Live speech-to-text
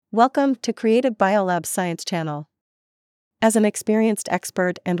Welcome to Creative Biolabs Science Channel. As an experienced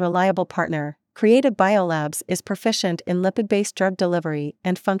expert and reliable partner, Creative Biolabs is proficient in lipid-based drug delivery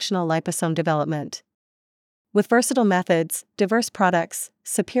and functional liposome development. With versatile methods, diverse products,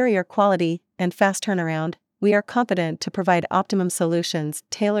 superior quality, and fast turnaround, we are confident to provide optimum solutions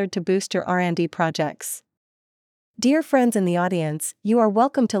tailored to boost your R&D projects. Dear friends in the audience, you are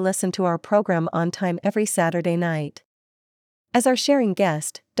welcome to listen to our program on time every Saturday night. As our sharing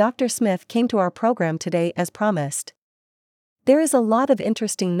guest, Dr. Smith came to our program today as promised. There is a lot of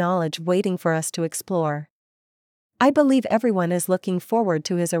interesting knowledge waiting for us to explore. I believe everyone is looking forward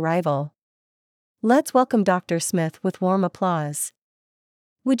to his arrival. Let's welcome Dr. Smith with warm applause.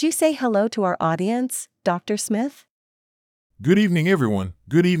 Would you say hello to our audience, Dr. Smith? Good evening, everyone.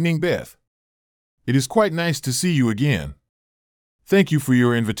 Good evening, Beth. It is quite nice to see you again. Thank you for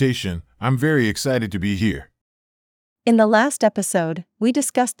your invitation. I'm very excited to be here. In the last episode, we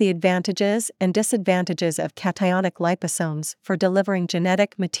discussed the advantages and disadvantages of cationic liposomes for delivering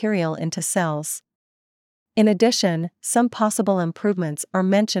genetic material into cells. In addition, some possible improvements are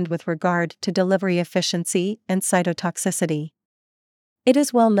mentioned with regard to delivery efficiency and cytotoxicity. It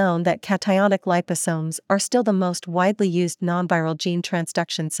is well known that cationic liposomes are still the most widely used nonviral gene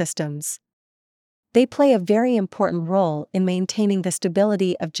transduction systems. They play a very important role in maintaining the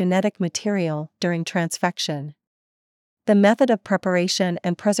stability of genetic material during transfection. The method of preparation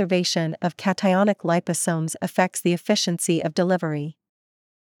and preservation of cationic liposomes affects the efficiency of delivery.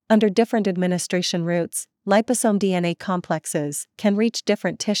 Under different administration routes, liposome DNA complexes can reach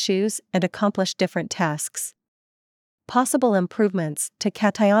different tissues and accomplish different tasks. Possible improvements to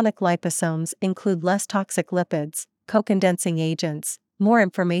cationic liposomes include less toxic lipids, co-condensing agents, more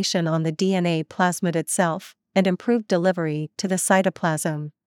information on the DNA plasmid itself, and improved delivery to the cytoplasm.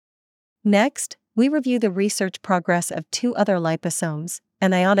 Next, we review the research progress of two other liposomes,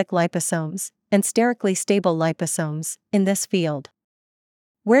 anionic liposomes, and sterically stable liposomes, in this field.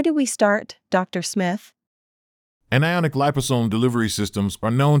 Where do we start, Dr. Smith? Anionic liposome delivery systems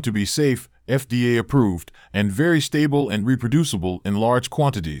are known to be safe, FDA approved, and very stable and reproducible in large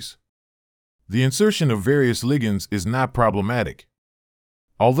quantities. The insertion of various ligands is not problematic.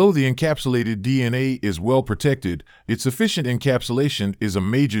 Although the encapsulated DNA is well protected, its efficient encapsulation is a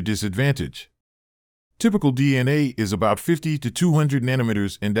major disadvantage. Typical DNA is about 50 to 200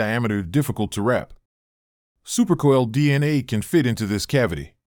 nanometers in diameter, difficult to wrap. Supercoiled DNA can fit into this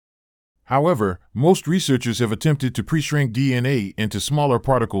cavity. However, most researchers have attempted to pre-shrink DNA into smaller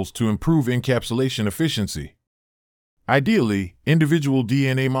particles to improve encapsulation efficiency. Ideally, individual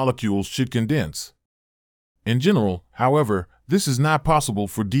DNA molecules should condense. In general, however, this is not possible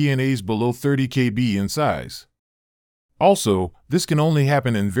for DNAs below 30 kb in size. Also, this can only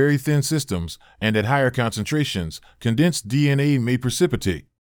happen in very thin systems, and at higher concentrations, condensed DNA may precipitate.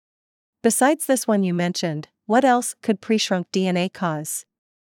 Besides this one you mentioned, what else could pre-shrunk DNA cause?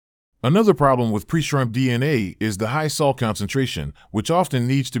 Another problem with pre-shrunk DNA is the high salt concentration, which often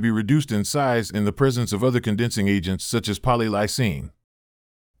needs to be reduced in size in the presence of other condensing agents such as polylysine.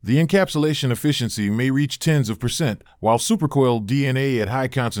 The encapsulation efficiency may reach tens of percent, while supercoiled DNA at high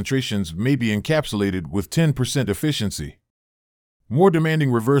concentrations may be encapsulated with 10% efficiency. More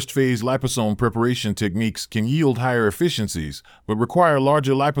demanding reversed-phase liposome preparation techniques can yield higher efficiencies, but require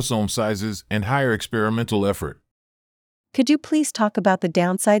larger liposome sizes and higher experimental effort. Could you please talk about the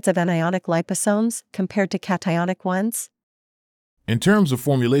downsides of anionic liposomes compared to cationic ones? In terms of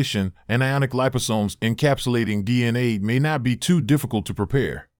formulation, anionic liposomes encapsulating DNA may not be too difficult to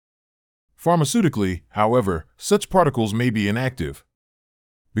prepare. Pharmaceutically, however, such particles may be inactive.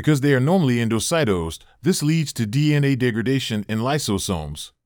 Because they are normally endocytosed, this leads to DNA degradation in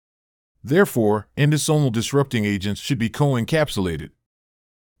lysosomes. Therefore, endosomal disrupting agents should be co-encapsulated.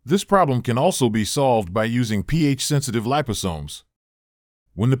 This problem can also be solved by using pH-sensitive liposomes.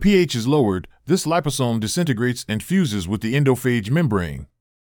 When the pH is lowered, this liposome disintegrates and fuses with the endophage membrane.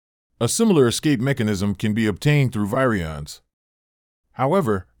 A similar escape mechanism can be obtained through virions.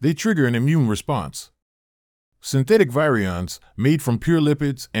 However, they trigger an immune response. Synthetic virions, made from pure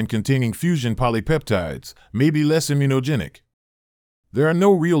lipids and containing fusion polypeptides, may be less immunogenic. There are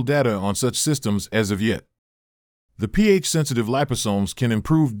no real data on such systems as of yet. The pH-sensitive liposomes can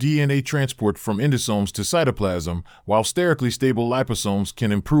improve DNA transport from endosomes to cytoplasm, while sterically stable liposomes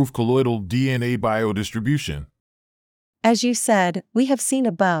can improve colloidal DNA biodistribution. As you said, we have seen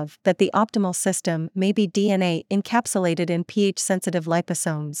above that the optimal system may be DNA encapsulated in pH-sensitive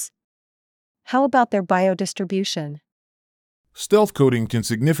liposomes. How about their biodistribution? Stealth coating can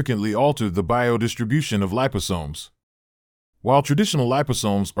significantly alter the biodistribution of liposomes. While traditional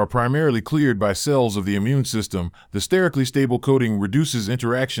liposomes are primarily cleared by cells of the immune system, the sterically stable coating reduces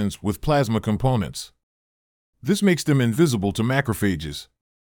interactions with plasma components. This makes them invisible to macrophages.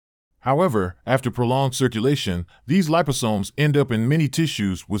 However, after prolonged circulation, these liposomes end up in many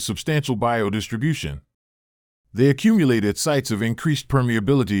tissues with substantial biodistribution. They accumulate at sites of increased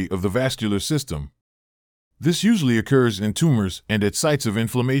permeability of the vascular system. This usually occurs in tumors and at sites of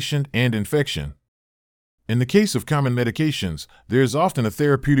inflammation and infection. In the case of common medications, there is often a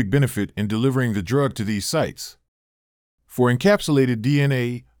therapeutic benefit in delivering the drug to these sites. For encapsulated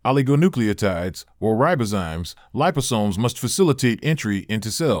DNA, oligonucleotides, or ribozymes, liposomes must facilitate entry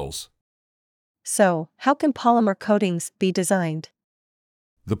into cells. So, how can polymer coatings be designed?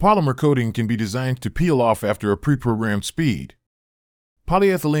 The polymer coating can be designed to peel off after a pre-programmed speed.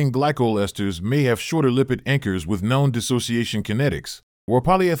 Polyethylene glycol esters may have shorter lipid anchors with known dissociation kinetics, or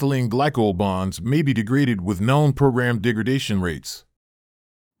polyethylene glycol bonds may be degraded with known programmed degradation rates.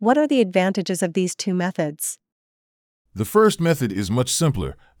 What are the advantages of these two methods? The first method is much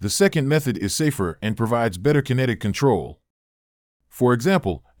simpler, the second method is safer and provides better kinetic control. For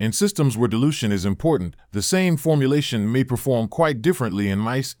example, in systems where dilution is important, the same formulation may perform quite differently in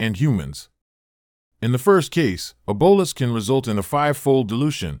mice and humans. In the first case, a bolus can result in a 5-fold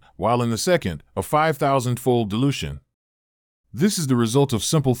dilution, while in the second, a 5,000-fold dilution. This is the result of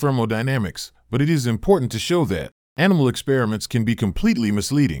simple thermodynamics, but it is important to show that animal experiments can be completely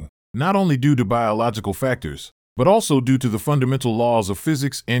misleading, not only due to biological factors, but also due to the fundamental laws of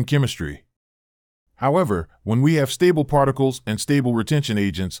physics and chemistry. However, when we have stable particles and stable retention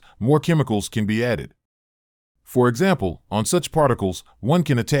agents, more chemicals can be added. For example, on such particles, one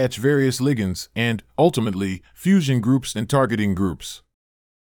can attach various ligands and, ultimately, fusion groups and targeting groups.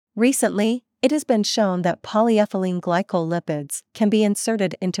 Recently, it has been shown that polyethylene glycol lipids can be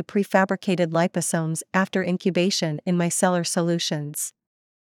inserted into prefabricated liposomes after incubation in micellar solutions.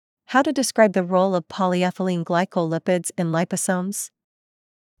 How to describe the role of polyethylene glycol lipids in liposomes?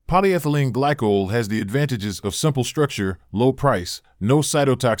 Polyethylene glycol has the advantages of simple structure, low price, no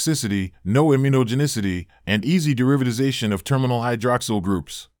cytotoxicity, no immunogenicity, and easy derivatization of terminal hydroxyl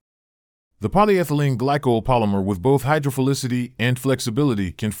groups. The polyethylene glycol polymer with both hydrophilicity and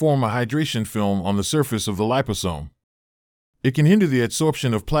flexibility can form a hydration film on the surface of the liposome. It can hinder the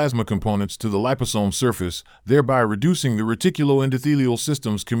adsorption of plasma components to the liposome surface, thereby reducing the reticuloendothelial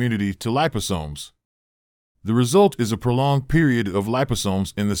system's community to liposomes. The result is a prolonged period of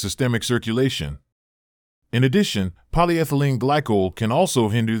liposomes in the systemic circulation. In addition, polyethylene glycol can also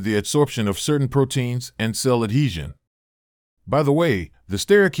hinder the adsorption of certain proteins and cell adhesion. By the way, the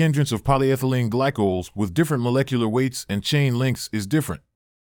steric hindrance of polyethylene glycols with different molecular weights and chain lengths is different.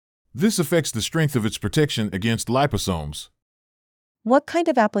 This affects the strength of its protection against liposomes. What kind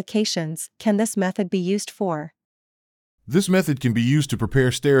of applications can this method be used for? This method can be used to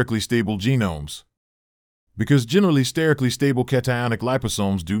prepare sterically stable genomes. Because generally sterically stable cationic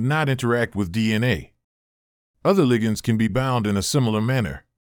liposomes do not interact with DNA. Other ligands can be bound in a similar manner.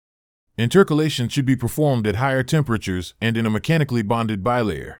 Intercalation should be performed at higher temperatures and in a mechanically bonded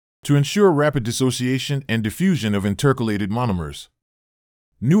bilayer to ensure rapid dissociation and diffusion of intercalated monomers.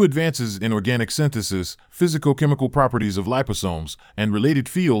 New advances in organic synthesis, physicochemical properties of liposomes, and related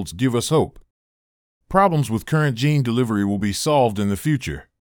fields give us hope. Problems with current gene delivery will be solved in the future.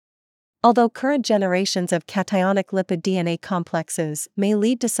 Although current generations of cationic lipid DNA complexes may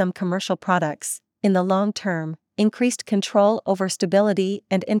lead to some commercial products, in the long term, increased control over stability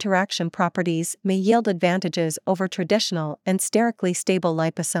and interaction properties may yield advantages over traditional and sterically stable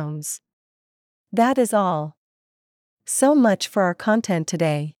liposomes. That is all. So much for our content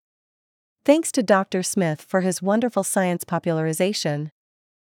today. Thanks to Dr. Smith for his wonderful science popularization.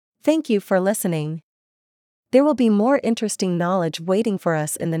 Thank you for listening. There will be more interesting knowledge waiting for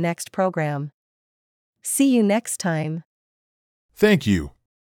us in the next program. See you next time. Thank you.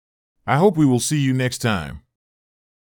 I hope we will see you next time.